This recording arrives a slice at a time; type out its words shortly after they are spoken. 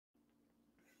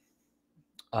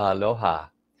Aloha.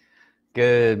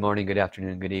 Good morning, good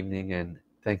afternoon, good evening, and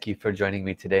thank you for joining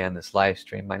me today on this live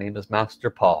stream. My name is Master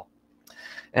Paul,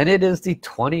 and it is the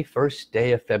 21st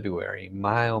day of February.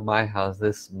 My oh my, how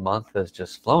this month has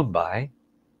just flown by,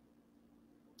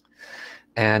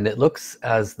 and it looks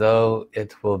as though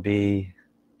it will be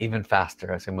even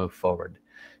faster as we move forward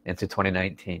into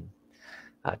 2019.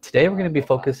 Today we're going to be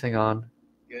focusing on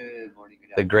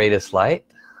the greatest light.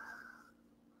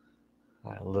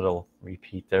 A little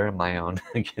repeat there in my own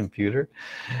computer.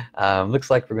 Looks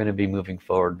like we're going to be moving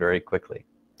forward very quickly.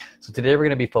 So today we're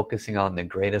going to be focusing on the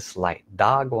greatest light,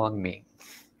 Da Guang Ming.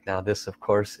 Now this of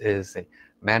course is a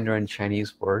Mandarin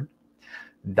Chinese word.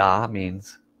 Da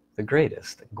means the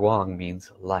greatest, Guang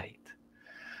means light.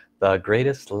 The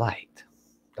greatest light,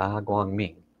 Da Guang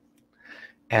Ming.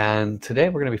 And today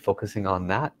we're going to be focusing on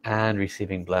that and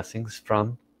receiving blessings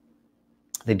from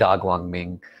the Da Guang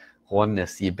Ming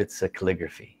Oneness Yibitsa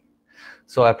calligraphy.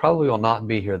 So I probably will not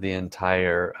be here the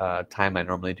entire time. I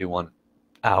normally do 1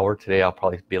 hour. Today I'll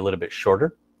probably be a little bit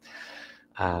shorter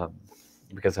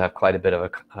because I have quite a bit of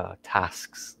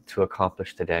tasks to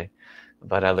accomplish today,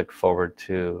 but I look forward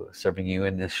to serving you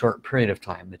in this short period of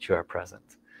time that you are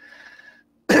present.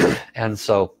 And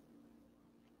so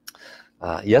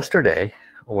yesterday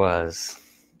was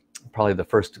probably the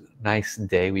first nice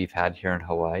day we've had here in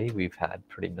Hawaii. We've had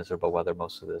pretty miserable weather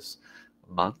most of this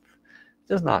month.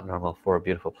 It's not normal for a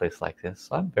beautiful place like this,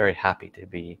 so I'm very happy to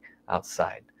be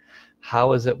outside.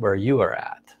 How is it where you are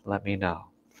at? Let me know.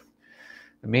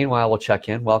 Meanwhile, we'll check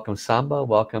in. Welcome Samba,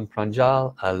 welcome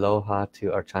Pranjal, aloha to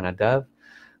Archana Dev,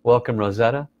 welcome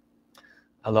Rosetta,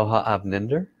 aloha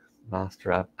Avninder,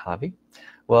 Master Avi,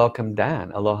 welcome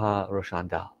Dan, aloha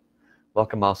Roshandal,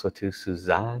 welcome also to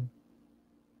Suzanne,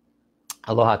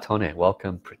 aloha Tone,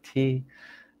 welcome Priti,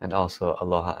 and also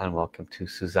aloha and welcome to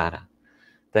Susanna.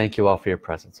 Thank you all for your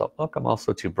presence. Welcome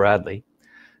also to Bradley,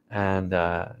 and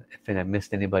if I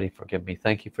missed anybody, forgive me.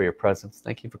 Thank you for your presence.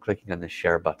 Thank you for clicking on the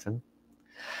share button.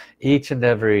 Each and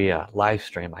every live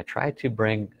stream I try to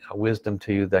bring a wisdom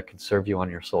to you that can serve you on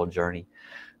your soul journey,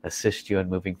 assist you in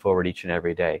moving forward each and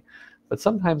every day. But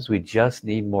sometimes we just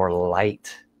need more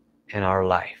light in our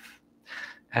life.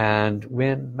 And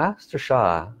when Master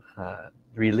Sha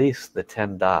released the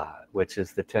 10 Da, which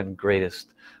is the 10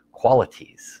 greatest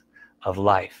qualities of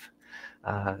life,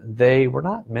 they were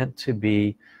not meant to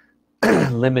be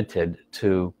limited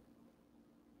to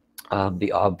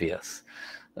the obvious,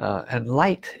 and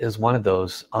light is one of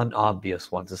those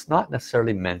unobvious ones. It's not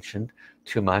necessarily mentioned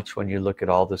too much when you look at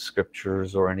all the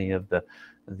scriptures or any of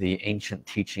the ancient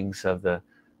teachings of the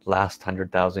last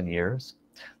 100,000 years.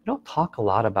 We don't talk a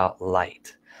lot about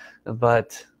light,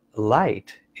 but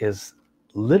light is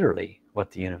literally what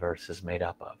the universe is made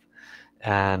up of,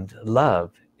 and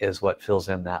love is what fills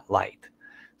in that light.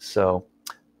 So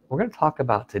we're going to talk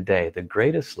about today the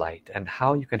greatest light and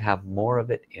how you can have more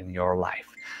of it in your life.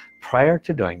 Prior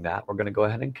to doing that, we're going to go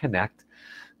ahead and connect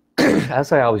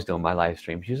as I always do in my live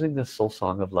streams, using this soul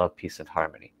song of love, peace and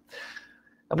harmony.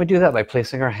 And we do that by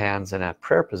placing our hands in a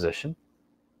prayer position,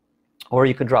 or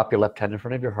you can drop your left hand in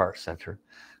front of your heart center,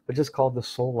 which is called the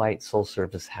soul light soul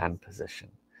service hand position.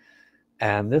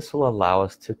 And this will allow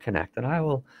us to connect, and I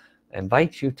will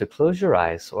invite you to close your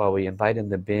eyes while we invite in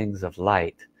the beings of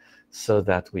light so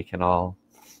that we can all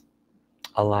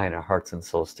align our hearts and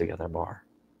souls together more.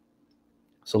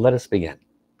 So let us begin.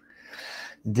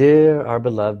 Dear our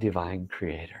beloved divine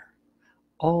creator,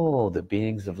 all the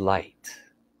beings of light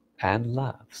and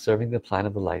love serving the planet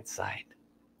of the light side,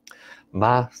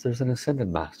 masters and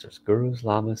ascended masters, gurus,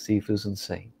 lamas, sifus and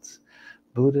saints,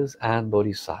 Buddhas and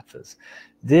Bodhisattvas,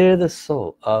 dear the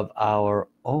soul of our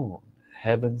own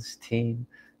heavens team,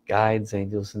 guides,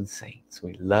 angels and saints,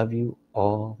 we love you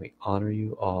all, we honor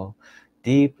you all,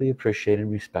 deeply appreciate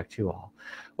and respect you all.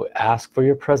 We ask for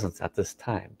your presence at this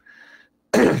time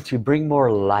to bring more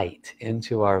light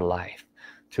into our life,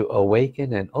 to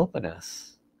awaken and open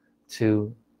us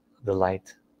to the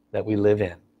light that we live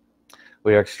in.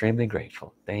 We are extremely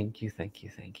grateful. Thank you, thank you,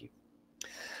 thank you.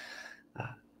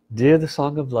 Dear the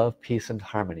song of love, peace and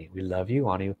harmony, we love you,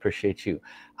 honor you, appreciate you.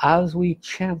 As we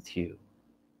chant you,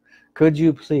 could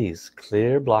you please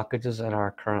clear blockages in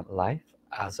our current life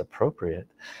as appropriate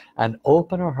and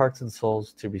open our hearts and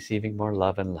souls to receiving more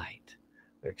love and light.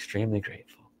 We're extremely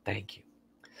grateful. Thank you.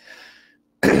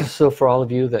 So for all of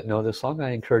you that know this song,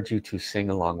 I encourage you to sing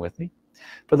along with me.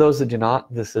 For those that do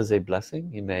not, this is a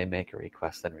blessing. You may make a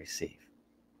request and receive.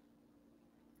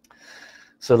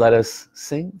 So let us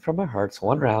sing from our hearts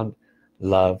one round,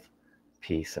 love,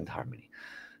 peace and harmony.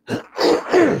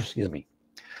 Excuse me.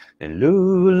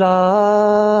 Lula,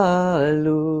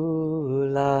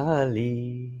 lula,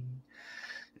 li.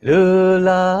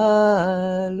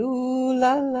 Lula,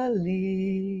 lula, la,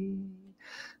 li.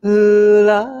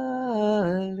 Lula,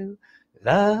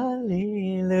 lula,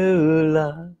 li,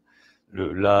 lula.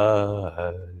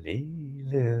 Lula, li,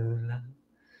 lula.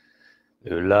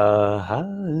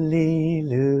 Lula, li,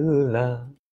 lula.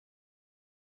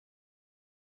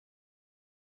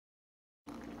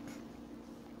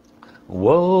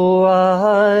 Wo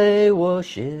ai wo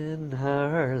xin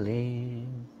har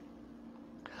lin,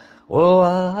 wo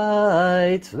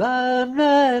ai zwan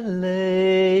ren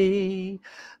lei,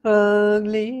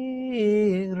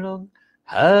 ling rong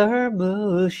har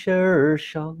mu shi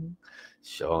shang,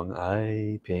 shang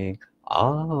ai ping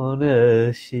an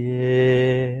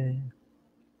xie,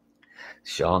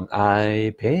 shang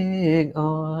ai ping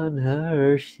an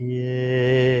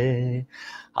xie.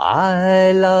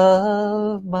 I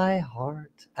love my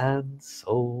heart and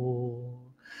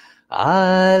soul.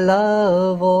 I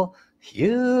love all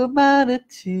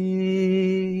humanity.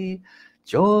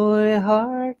 Joy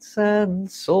hearts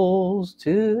and souls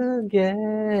together.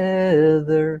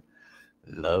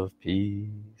 Love,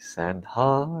 peace and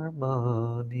harmony.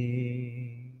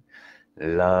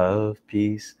 Love,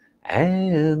 peace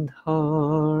and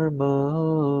harmony.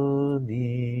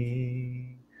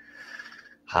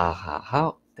 Ha ha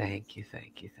ha. Thank you,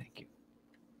 thank you, thank you.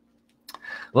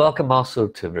 Welcome also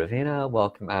to Ravina.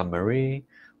 Welcome Anne-Marie.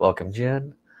 Welcome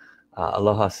Jen.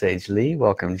 Aloha Sage Lee.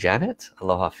 Welcome Janet.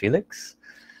 Aloha Felix.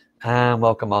 And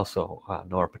welcome also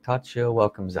Nora Pataccio.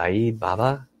 Welcome Zaid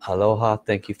Baba. Aloha.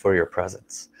 Thank you for your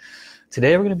presence.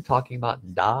 Today we're going to be talking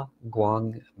about Da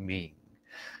Guang Ming,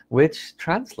 which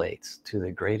translates to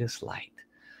the greatest light.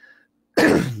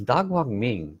 Da Guang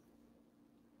Ming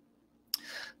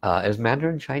is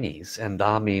Mandarin Chinese, and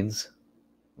Da means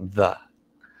the.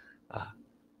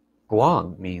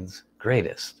 Guang means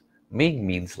greatest. Ming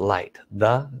means light,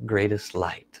 the greatest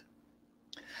light.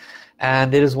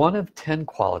 And it is one of 10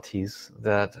 qualities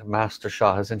that Master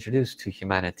Sha has introduced to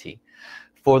humanity.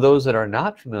 For those that are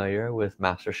not familiar with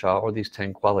Master Sha or these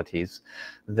 10 qualities,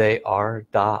 they are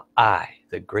Da Ai,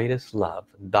 the greatest love,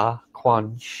 Da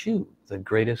Quan Shu, the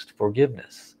greatest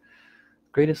forgiveness,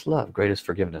 greatest love, greatest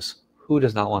forgiveness. Who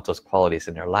does not want those qualities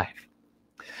in their life?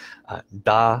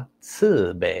 Da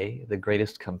Ci Bei, the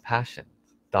greatest compassion.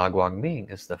 Da Guang Ming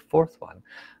is the fourth one,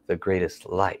 the greatest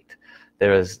light.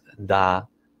 There is Da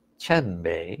Chen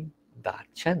Bei,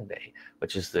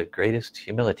 which is the greatest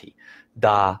humility.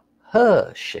 Da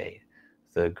He She,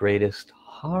 the greatest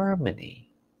harmony.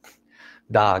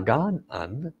 Da Gan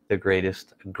An, the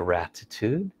greatest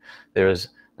gratitude. There is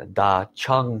Da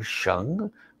Chang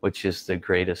Sheng, which is the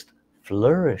greatest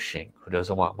flourishing. Who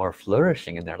doesn't want more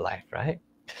flourishing in their life, right?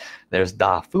 There's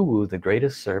Da Fu, the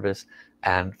greatest service.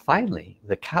 And finally,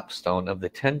 the capstone of the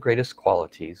 10 greatest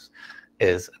qualities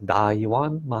is Da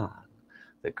Yuan Man,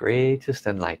 the greatest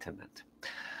enlightenment.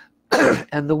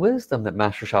 And the wisdom that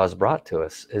Master Sha has brought to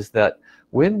us is that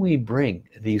when we bring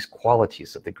these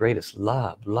qualities of the greatest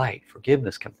love, light,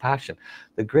 forgiveness, compassion,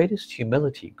 the greatest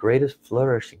humility, greatest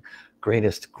flourishing,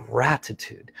 greatest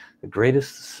gratitude, the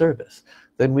greatest service,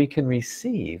 then we can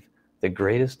receive the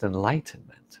greatest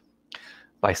enlightenment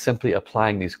by simply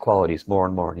applying these qualities more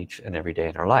and more in each and every day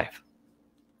in our life.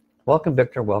 Welcome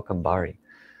Victor, welcome Bari.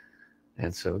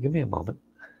 And so give me a moment.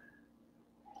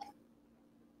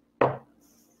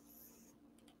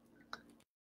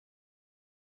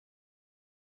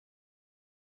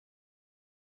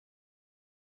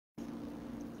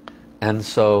 And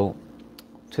so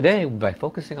today, by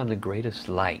focusing on the greatest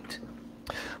light,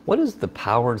 what is the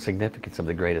power and significance of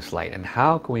the greatest light, and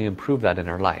how can we improve that in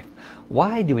our life?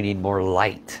 Why do we need more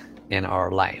light in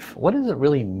our life? What does it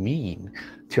really mean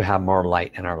to have more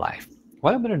light in our life?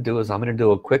 What I'm going to do is I'm going to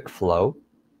do a quick flow.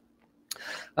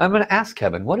 I'm going to ask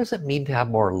Kevin, what does it mean to have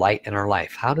more light in our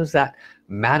life? How does that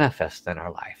manifest in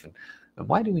our life? And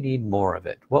why do we need more of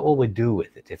it? What will we do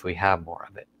with it if we have more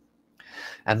of it?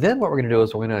 And then what we're going to do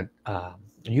is we're going to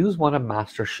use one of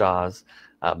Master Sha's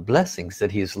blessings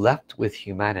that he's left with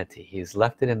humanity. He's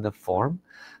left it in the form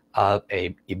of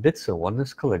a Ibiza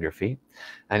oneness calligraphy,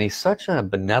 and he's such a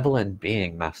benevolent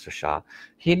being, Master Sha.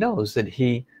 He knows that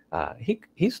he's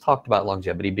talked about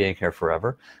longevity, being here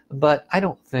forever, but I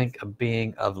don't think a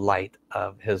being of light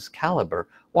of his caliber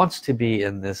wants to be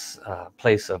in this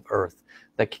place of earth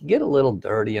that can get a little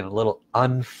dirty and a little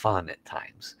unfun at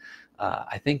times.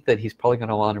 I think that he's probably going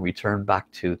to want to return back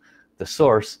to the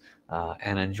source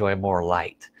and enjoy more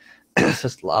light. It's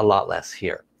just a lot less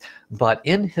here. But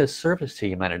in his service to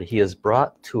humanity, he has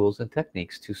brought tools and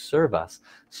techniques to serve us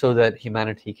so that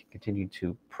humanity can continue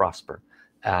to prosper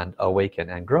and awaken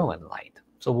and grow in light.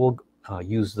 So we'll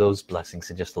use those blessings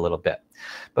in just a little bit.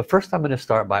 But first I'm going to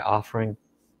start by offering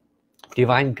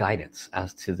divine guidance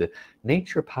as to the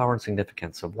nature, power, and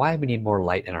significance of why we need more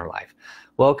light in our life.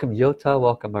 Welcome Yota,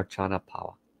 welcome Archana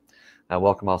Pawa.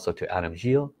 Welcome also to Adam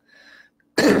Gilles.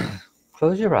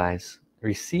 Close your eyes,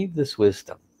 receive this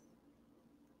wisdom.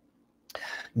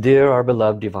 Dear our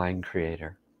beloved divine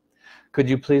creator, could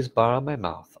you please borrow my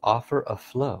mouth, offer a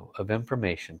flow of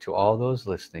information to all those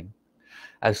listening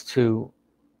as to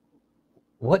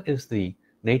what is the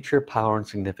nature, power, and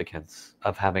significance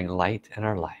of having light in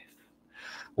our life?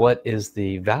 What is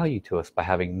the value to us by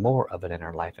having more of it in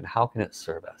our life, and how can it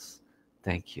serve us?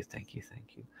 Thank you, thank you,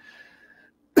 thank you.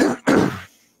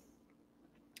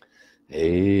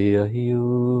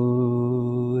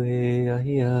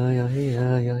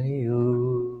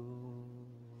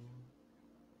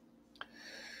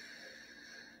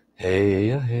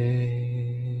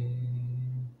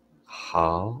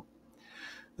 How?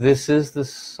 This is the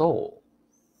soul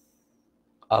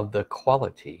of the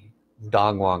quality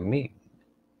Guang Ming.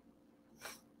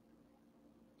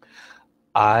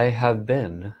 I have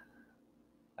been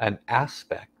an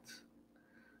aspect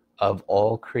of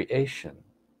all creation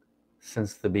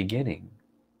since the beginning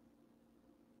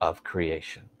of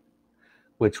creation,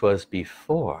 which was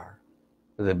before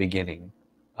the beginning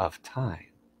of time.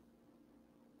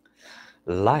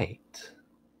 Light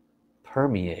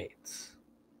permeates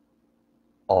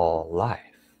all life.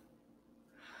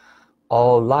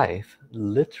 All life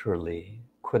literally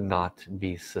could not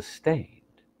be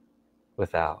sustained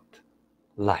without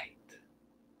light.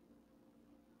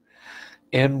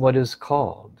 In what is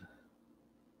called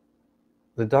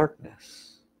the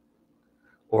darkness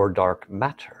or dark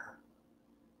matter,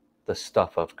 the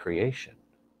stuff of creation,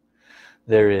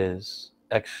 there is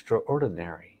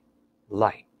extraordinary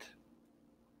light.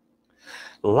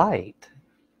 Light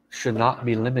should not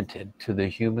be limited to the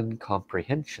human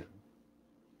comprehension.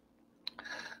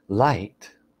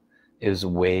 Light is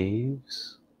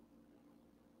waves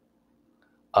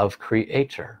of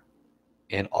creator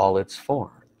in all its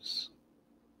forms.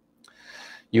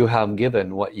 You have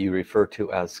given what you refer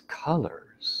to as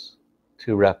colors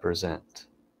to represent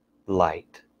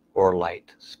light or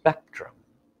light spectrum.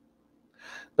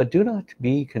 But do not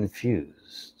be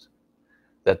confused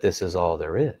that this is all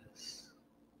there is.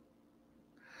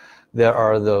 There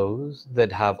are those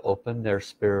that have opened their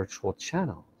spiritual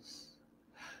channels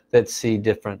that see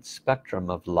different spectrum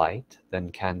of light than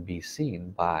can be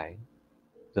seen by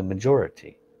the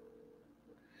majority.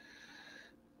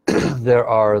 There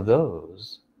are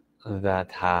those that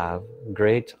have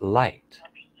great light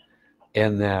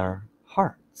in their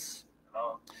hearts,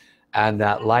 and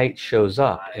that light shows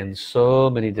up in so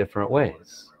many different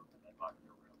ways.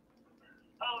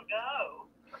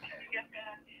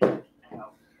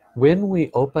 When we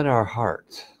open our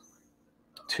heart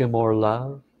to more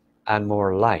love and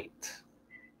more light,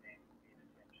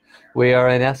 we are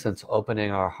in essence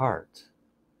opening our heart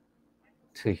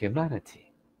to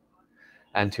humanity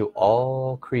and to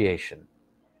all creation.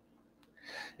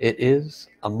 It is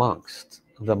amongst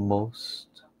the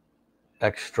most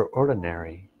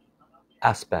extraordinary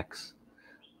aspects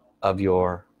of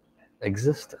your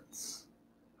existence.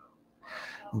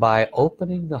 By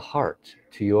opening the heart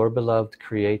to your beloved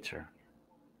creator,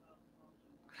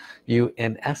 you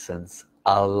in essence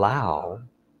allow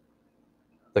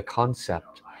the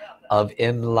concept of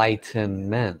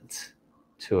enlightenment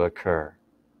to occur.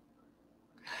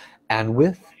 And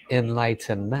with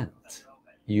enlightenment,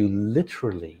 you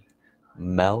literally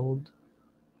meld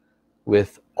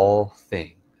with all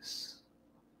things.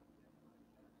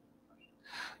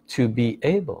 To be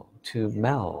able to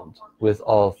meld with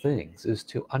all things is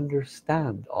to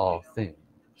understand all things.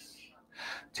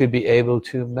 To be able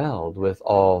to meld with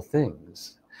all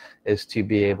things is to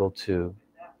be able to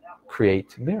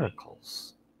create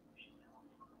miracles.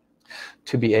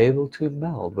 To be able to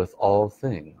meld with all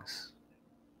things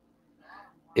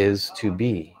is to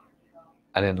be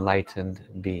an enlightened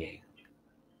being.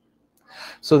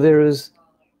 So there is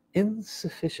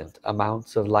insufficient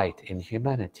amounts of light in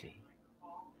humanity.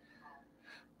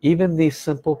 Even these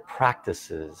simple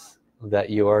practices that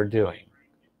you are doing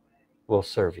will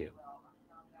serve you.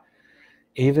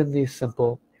 Even these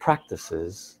simple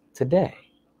practices today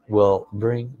will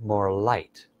bring more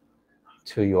light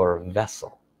to your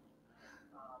vessel,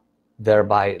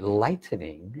 thereby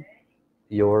lightening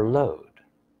your load.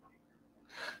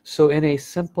 So in a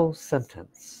simple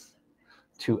sentence,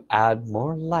 to add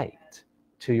more light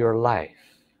to your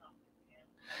life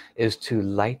is to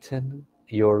lighten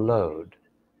your load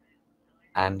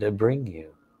and bring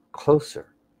you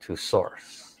closer to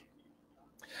source.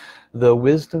 The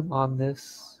wisdom on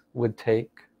this would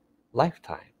take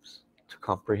lifetimes to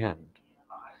comprehend.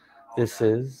 This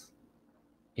is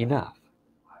enough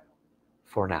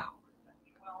for now.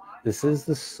 This is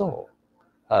the soul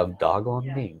of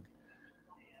Guang Ming,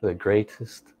 the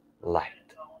greatest light.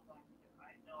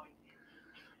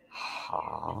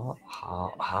 How.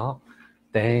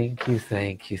 Thank you,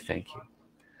 thank you, thank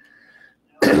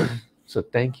you. So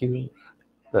thank you,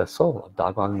 the soul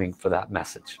of Guang Ming, for that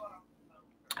message.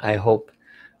 I hope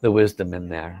the wisdom in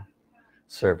there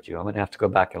served you. I'm gonna have to go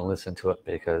back and listen to it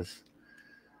because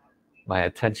my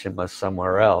attention was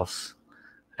somewhere else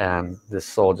and this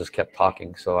soul just kept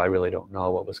talking, so I really don't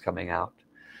know what was coming out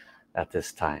at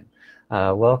this time.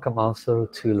 Welcome also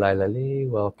to Laila Lee.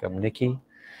 Welcome Nikki.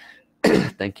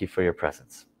 Thank you for your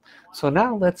presence. So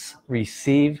now let's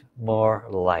receive more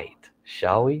light,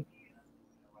 shall we?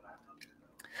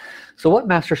 So what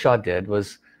Master Sha did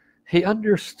was he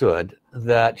understood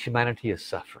that humanity is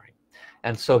suffering,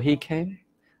 and so he came,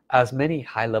 as many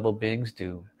high-level beings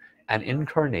do, and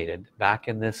incarnated back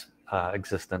in this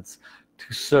existence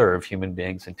to serve human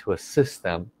beings and to assist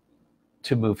them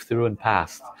to move through and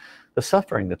past the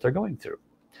suffering that they're going through.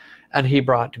 And he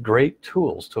brought great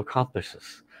tools to accomplish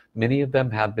this. Many of them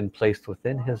have been placed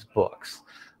within his books.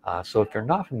 So if you're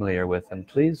not familiar with him,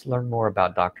 please learn more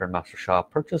about Dr. and Master Sha.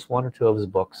 Purchase 1 or 2 of his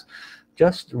books.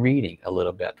 Just reading a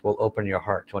little bit will open your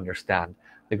heart to understand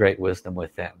the great wisdom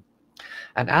within.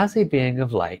 And as a being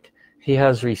of light, he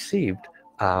has received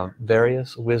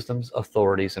various wisdoms,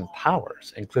 authorities, and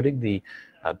powers, including the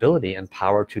ability and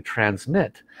power to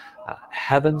transmit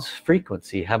heaven's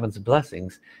frequency, heaven's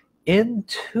blessings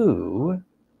into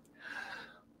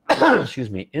excuse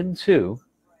me, into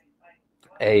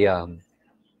a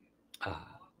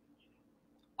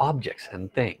objects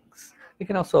and things. You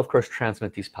can also of course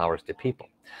transmit these powers to people,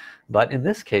 but in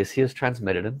this case he has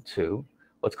transmitted them to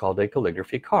what's called a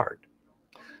calligraphy card.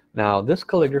 Now this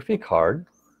calligraphy card,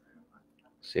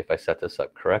 see if I set this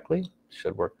up correctly,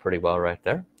 should work pretty well right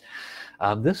there.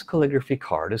 This calligraphy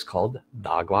card is called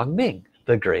Guang Ming,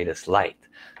 the greatest light.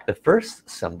 The first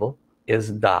symbol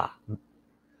is Da,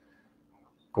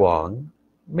 Guang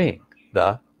Ming,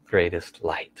 the greatest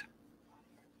light.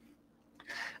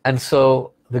 And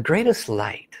so the greatest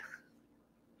light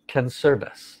can serve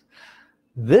us.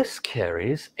 This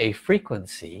carries a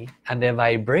frequency and a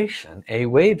vibration, a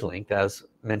wavelength, as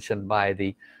mentioned by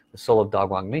the soul of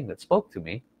Guang Ming that spoke to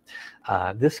me.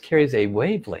 This carries a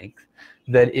wavelength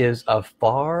that is of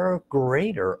far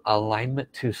greater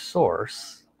alignment to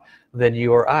source than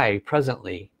you or I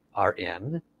presently are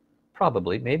in.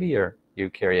 Probably, maybe you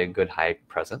carry a good high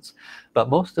presence, but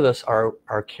most of us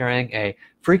are carrying a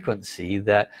frequency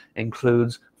that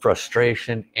includes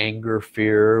frustration, anger,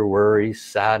 fear, worry,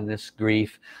 sadness,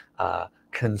 grief,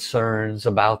 concerns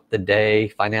about the day,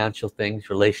 financial things,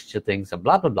 relationship things, and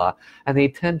blah blah blah, and they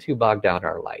tend to bog down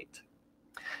our light.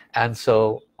 And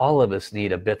so all of us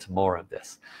need a bit more of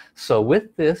this. So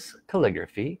with this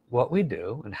calligraphy, what we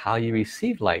do and how you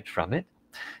receive light from it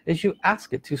is you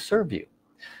ask it to serve you.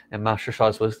 In Master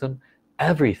Sha's wisdom,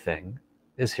 everything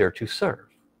is here to serve.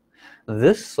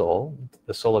 This soul,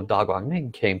 the soul of Guang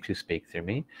Ming, came to speak through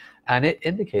me, and it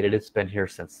indicated it's been here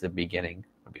since the beginning,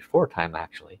 or before time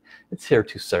actually. It's here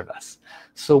to serve us.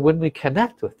 So when we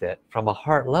connect with it from a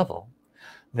heart level,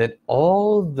 then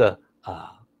all the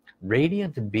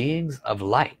radiant beings of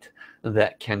light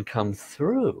that can come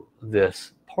through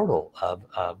this portal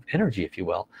of energy, if you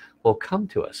will come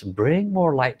to us, bring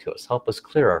more light to us, help us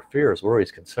clear our fears,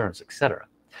 worries, concerns, etc.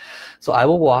 So I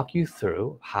will walk you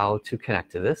through how to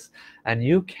connect to this, and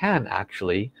you can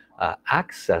actually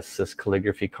access this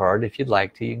calligraphy card if you'd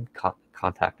like to. You can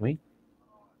contact me.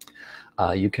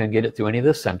 You can get it through any of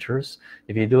the centers.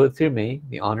 If you do it through me,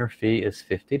 the honor fee is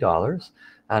 $50,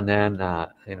 and then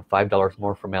 $5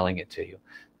 more for mailing it to you.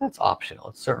 That's optional.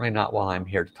 It's certainly not what I'm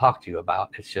here to talk to you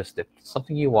about. It's just if it's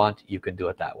something you want, you can do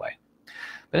it that way.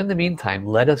 But in the meantime,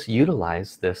 let us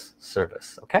utilize this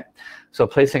service, okay? So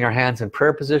placing our hands in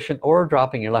prayer position or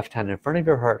dropping your left hand in front of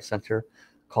your heart center,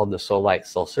 called the Soul Light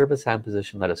Soul Service hand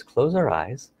position, let us close our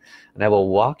eyes, and I will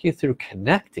walk you through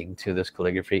connecting to this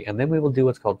calligraphy, and then we will do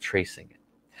what's called tracing it.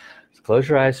 So close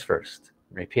your eyes first.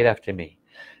 Repeat after me.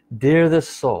 Dear the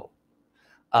soul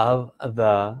of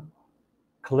the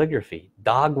calligraphy,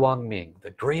 Guang Ming,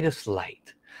 the greatest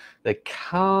light, the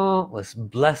countless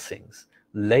blessings,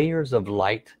 layers of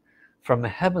light from the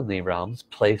heavenly realms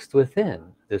placed within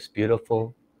this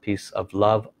beautiful piece of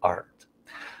love art.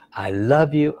 I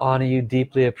love you, honor you,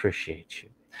 deeply appreciate you.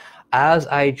 As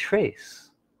I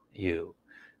trace you,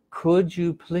 could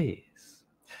you please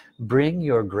bring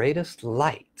your greatest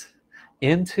light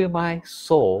into my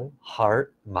soul,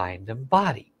 heart, mind, and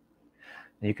body?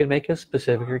 You can make a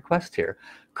specific request here.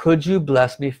 Could you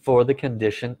bless me for the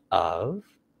condition of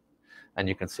And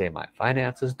you can say my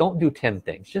finances. Don't do 10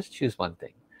 things, just choose one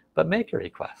thing, but make a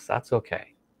request, that's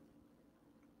okay.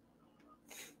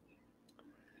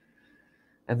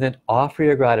 And then offer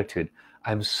your gratitude.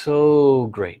 I'm so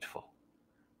grateful.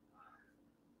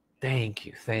 Thank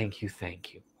you, thank you,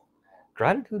 thank you.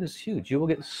 Gratitude is huge. You will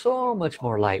get so much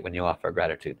more light when you offer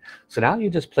gratitude. So now you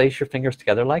just place your fingers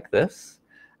together like this,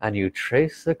 and you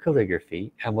trace the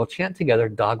calligraphy, and we'll chant together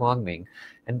Da Guang Ming,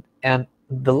 and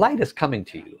the light is coming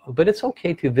to you, but it's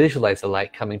okay to visualize the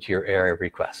light coming to your area of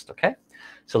request. Okay,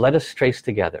 so let us trace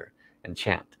together and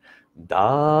chant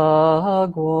Da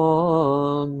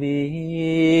Guang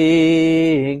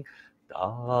Ming,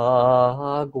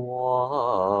 Da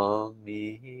Guang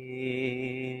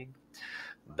Ming,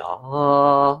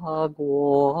 Da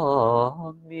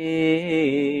Guang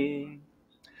Ming,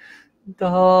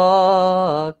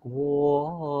 Da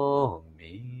Guang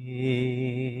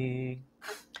Ming,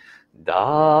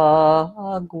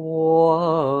 Da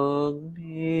Guang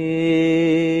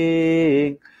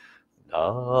Ming,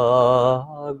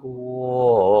 Da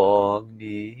Guang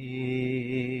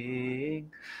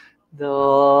Ming,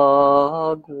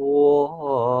 Da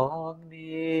Guang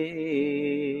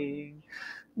Ming,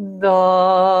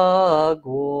 Da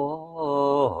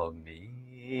Guang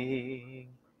Ming,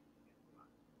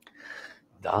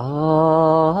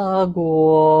 Da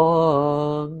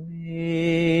Guang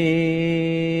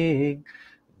Ming,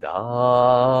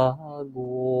 Da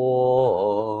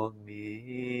Guang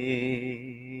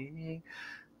Ming,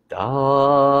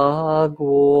 Da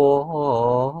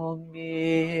Guang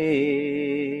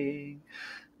Ming,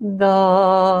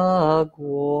 Da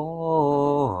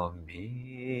Guang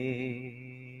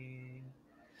Ming.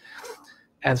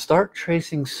 And start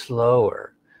tracing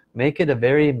slower. Make it a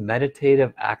very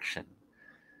meditative action.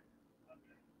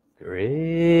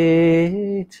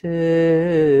 Greatest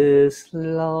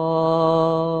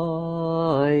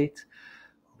light,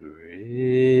 greatest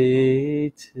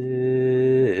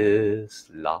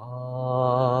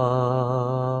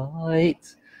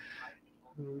light,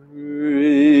 greatest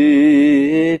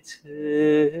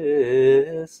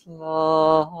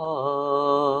light,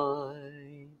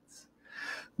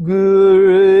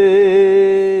 greatest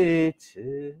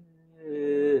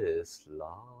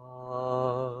light,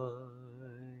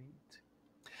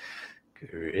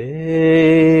 greatest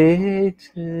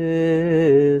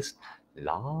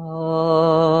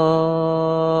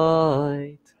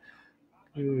light,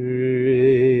 greatest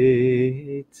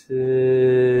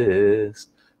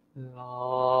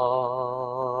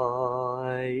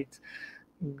light,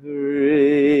 greatest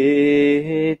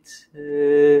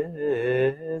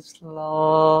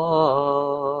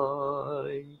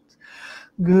light,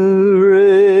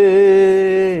 greatest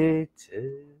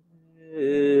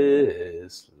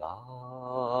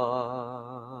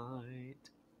light.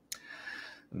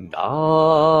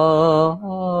 Da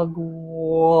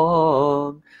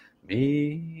Guang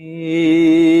Ming,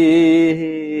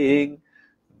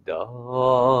 Da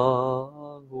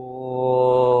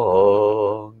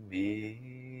Guang Ming,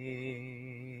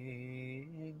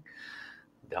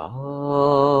 Da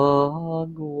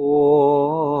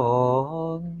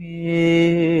Guang Ming,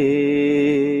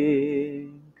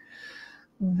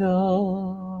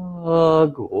 Da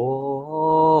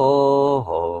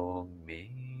Guang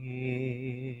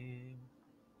Ming.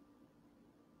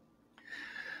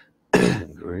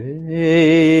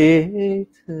 Greatest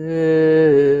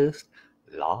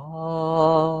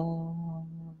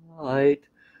light,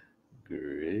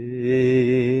 greatest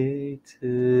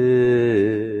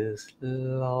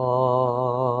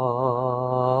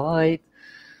light,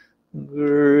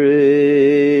 greatest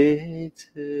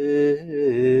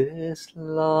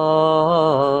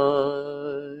light,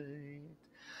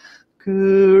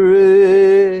 greatest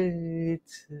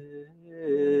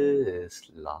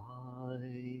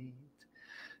light.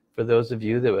 For those of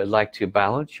you that would like to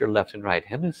balance your left and right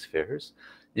hemispheres,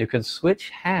 you can switch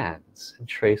hands and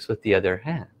trace with the other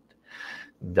hand.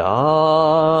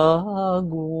 Da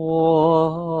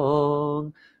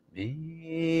Guang Ming,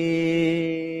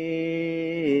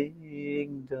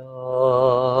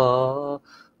 Da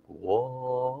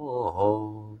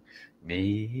Guang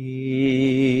Ming,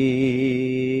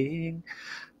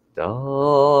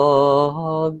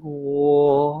 Da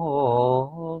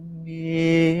Guang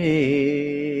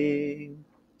Ming,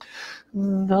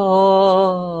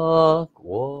 Da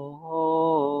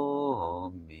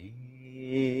Guang Ming.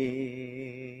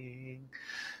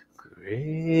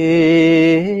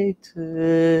 Greatest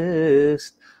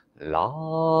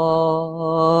light,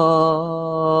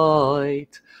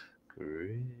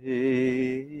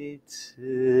 greatest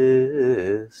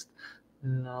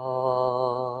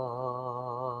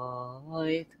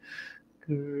light,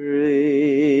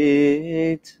 greatest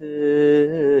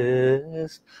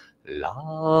greatest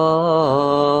light,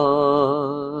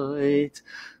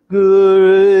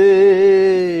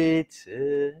 greatest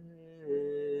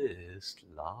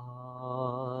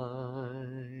light.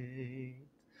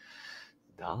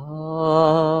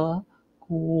 Da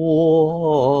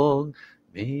Guang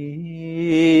Ming,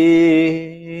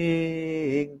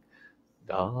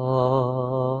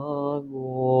 Da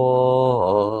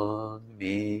Guang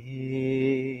Ming,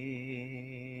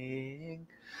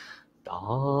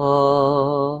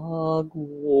 Da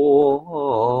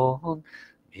Guang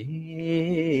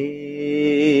Ming,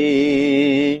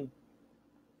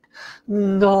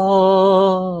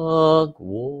 Da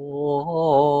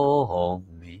Guang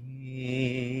Ming,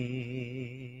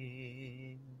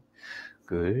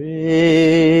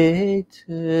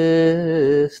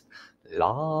 greatest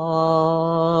light,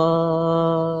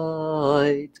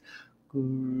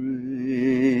 greatest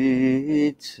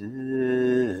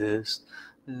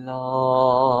light,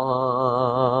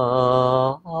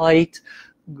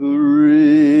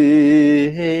 greatest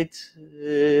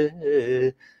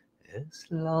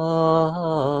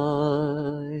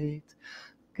light,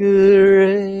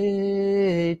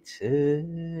 greatest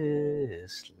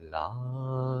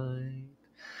light.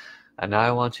 And now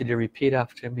I want you to repeat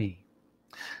after me.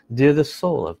 Dear the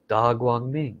soul of Da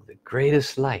Guang Ming, the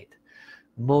greatest light,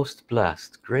 most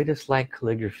blessed, greatest light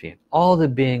calligraphy, and all the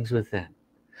beings within,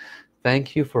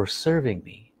 thank you for serving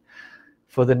me.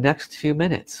 For the next few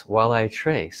minutes while I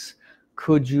trace,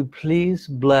 could you please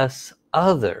bless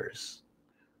others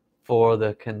for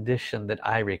the condition that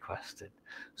I requested?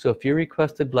 So if you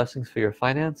requested blessings for your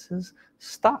finances,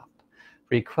 stop.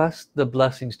 Request the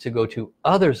blessings to go to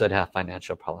others that have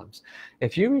financial problems.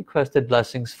 If you requested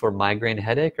blessings for migraine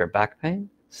headache or back pain,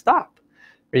 stop.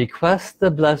 Request the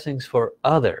blessings for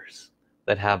others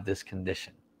that have this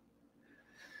condition.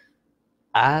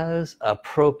 As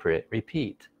appropriate,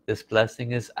 repeat, this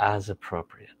blessing is as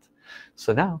appropriate.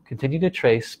 So now continue to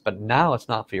trace, but now it's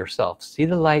not for yourself. See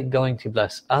the light going to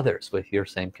bless others with your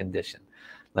same condition.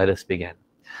 Let us begin.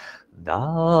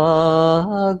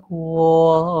 Da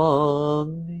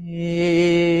Guang Ming,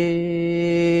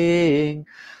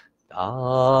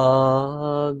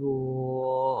 Da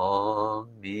Guang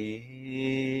Ming,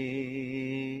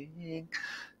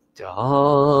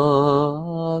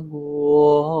 Da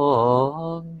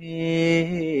Guang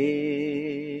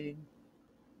Ming,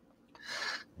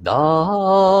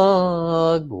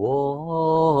 Da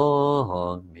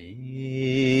Guang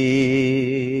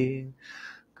Ming,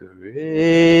 greatest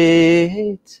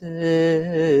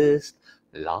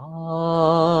light,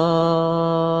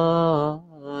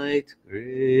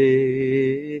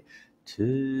 greatest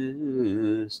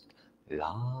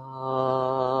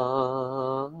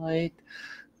light,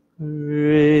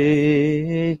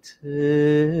 greatest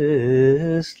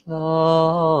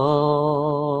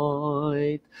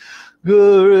light,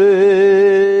 greatest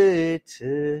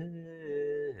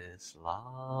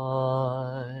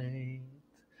light.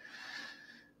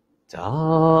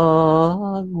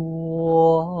 Da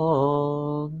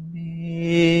Guang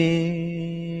Ming,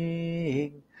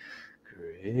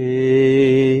 greatest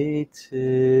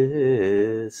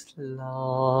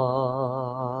light,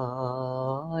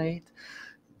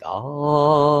 Da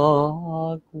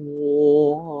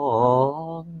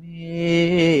Guang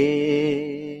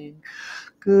Ming,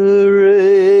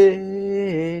 greatest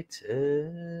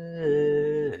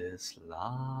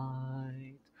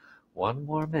light. One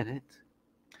more minute.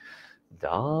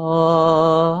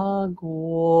 Da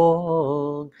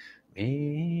Guang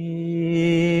Ming,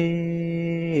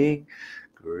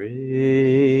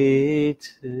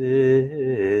 greatest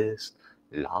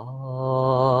light,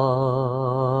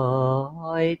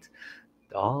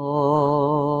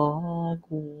 Da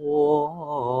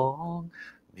Guang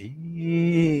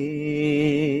Ming,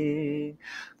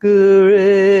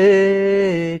 greatest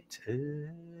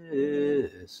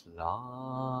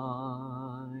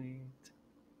light.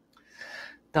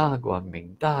 Da Guang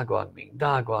Ming, Da Guang Ming,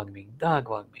 Da Guang Ming, Da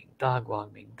Guang Ming, Da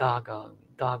Guang Ming, Da Guang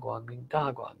Ming, Da Guang Ming,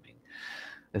 Da Guang Ming.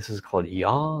 This is called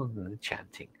yang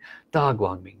chanting. Da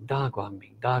Guang Ming, Da Guang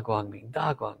Ming, Da Guang Ming,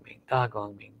 Da Guang Ming, Da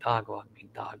Guang Ming, Da Guang Ming,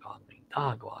 Da Guang Ming,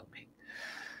 Da Guang Ming.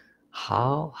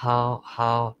 How,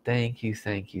 thank you,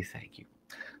 thank you, thank you.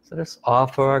 So let's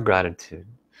offer our gratitude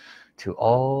to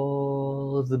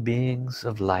all the beings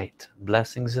of light,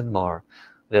 blessings and more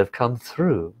that have come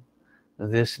through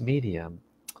this medium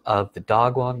of the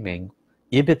Da Guang Ming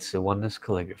Ibitsu Oneness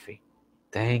Calligraphy.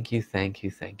 Thank you, thank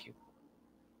you, thank you.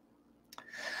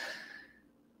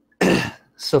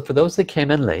 So for those that came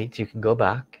in late, you can go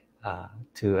back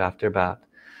to after about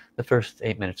the first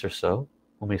 8 minutes or so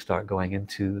when we start going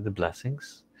into the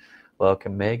blessings.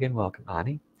 welcome Megan, welcome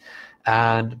Ani.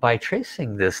 And by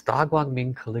tracing this Da Guang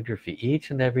Ming calligraphy each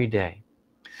and every day,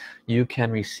 you can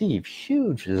receive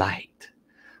huge light.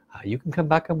 You can come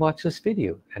back and watch this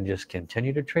video and just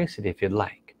continue to trace it if you'd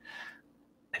like.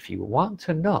 If you want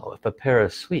to know if a pear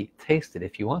is sweet, taste it.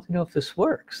 If you want to know if this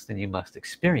works, then you must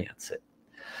experience it.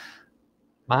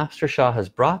 Master Sha has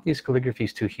brought these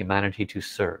calligraphies to humanity to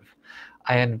serve.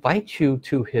 I invite you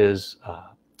to his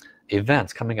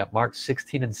events coming up March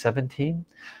 16 and 17,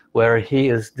 where he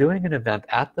is doing an event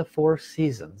at the Four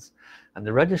Seasons, and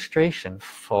the registration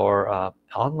for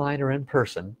online or in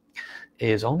person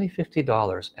is only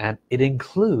 $50, and it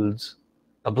includes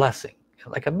a blessing,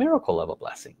 like a miracle level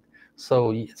blessing.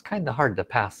 So it's kind of hard to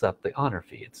pass up the honor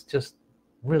fee. It's just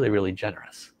really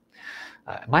generous.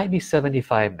 It might be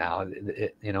 $75 now.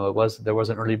 You know, there was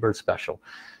an early bird special,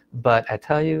 but I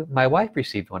tell you, my wife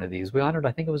received one of these. We honored,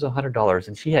 I think it was $100,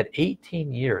 and she had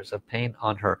 18 years of pain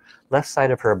on her left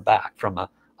side of her back from an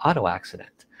auto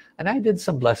accident. And I did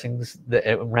some blessings that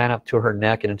it ran up to her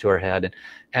neck and into her head,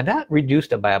 and that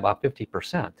reduced it by about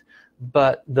 50%.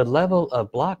 But the level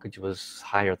of blockage was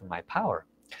higher than my power.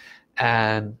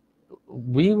 And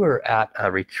we were at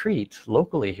a retreat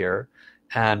locally here,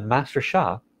 and Master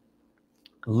Sha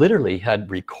literally had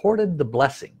recorded the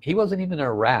blessing. He wasn't even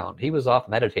around. He was off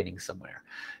meditating somewhere.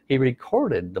 He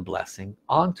recorded the blessing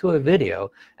onto a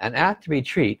video, and at the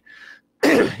retreat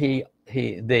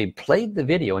they played the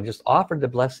video and just offered the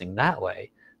blessing that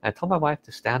way. I told my wife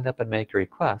to stand up and make a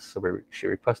request, so she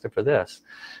requested for this,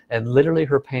 and literally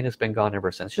her pain has been gone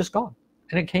ever since. Just gone.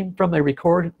 And it came from a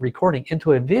recording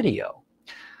into a video.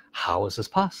 How is this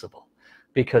possible?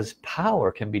 Because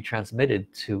power can be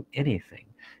transmitted to anything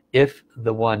if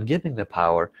the one giving the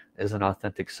power is an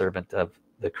authentic servant of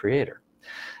the Creator.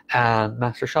 And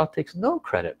Master Sha takes no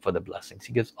credit for the blessings.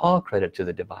 He gives all credit to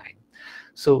the divine.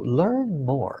 So learn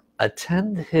more.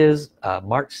 Attend his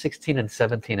March 16 and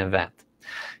 17 event.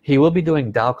 He will be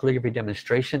doing Tao calligraphy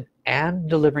demonstration and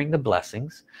delivering the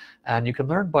blessings. And you can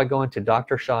learn by going to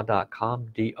drsha.com,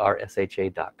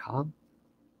 drsha.com.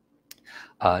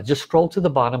 Just scroll to the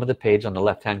bottom of the page on the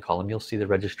left-hand column. You'll see the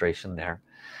registration there.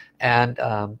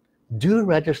 And do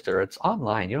register. It's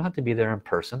online. You don't have to be there in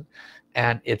person.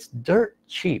 And it's dirt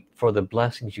cheap for the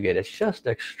blessings you get. It's just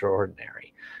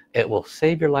extraordinary. It will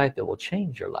save your life. It will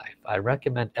change your life. I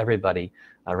recommend everybody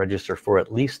register for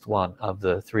at least one of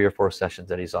the 3 or 4 sessions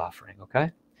that he's offering.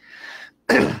 Okay.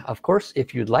 Of course,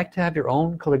 if you'd like to have your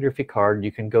own calligraphy card,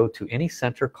 you can go to any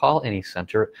center, call any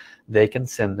center. They can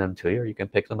send them to you, or you can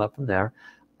pick them up from there.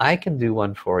 I can do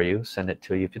one for you, send it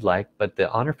to you if you'd like, but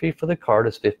the honor fee for the card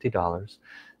is $50,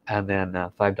 and then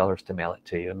 $5 to mail it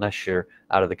to you, unless you're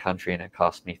out of the country and it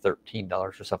costs me $13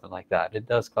 or something like that. It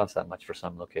does cost that much for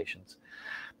some locations.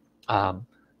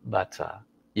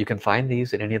 You can find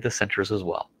these at any of the centers as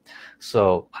well.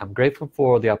 So I'm grateful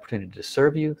for the opportunity to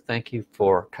serve you. Thank you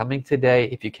for coming today.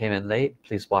 If you came in late,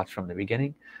 please watch from the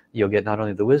beginning. You'll get not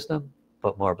only the wisdom,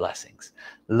 but more blessings.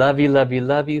 Love you, love you,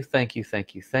 love you. Thank you,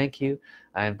 thank you, thank you.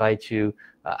 I invite you,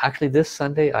 actually this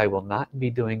Sunday I will not be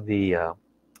doing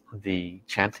the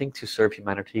chanting to serve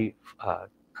humanity,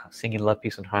 singing love,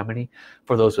 peace and harmony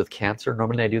for those with cancer.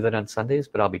 Normally I do that on Sundays,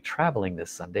 but I'll be traveling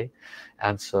this Sunday,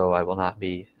 and so I will not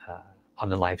be on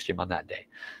the live stream on that day.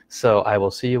 So I will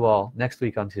see you all next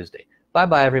week on Tuesday. Bye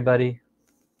bye everybody.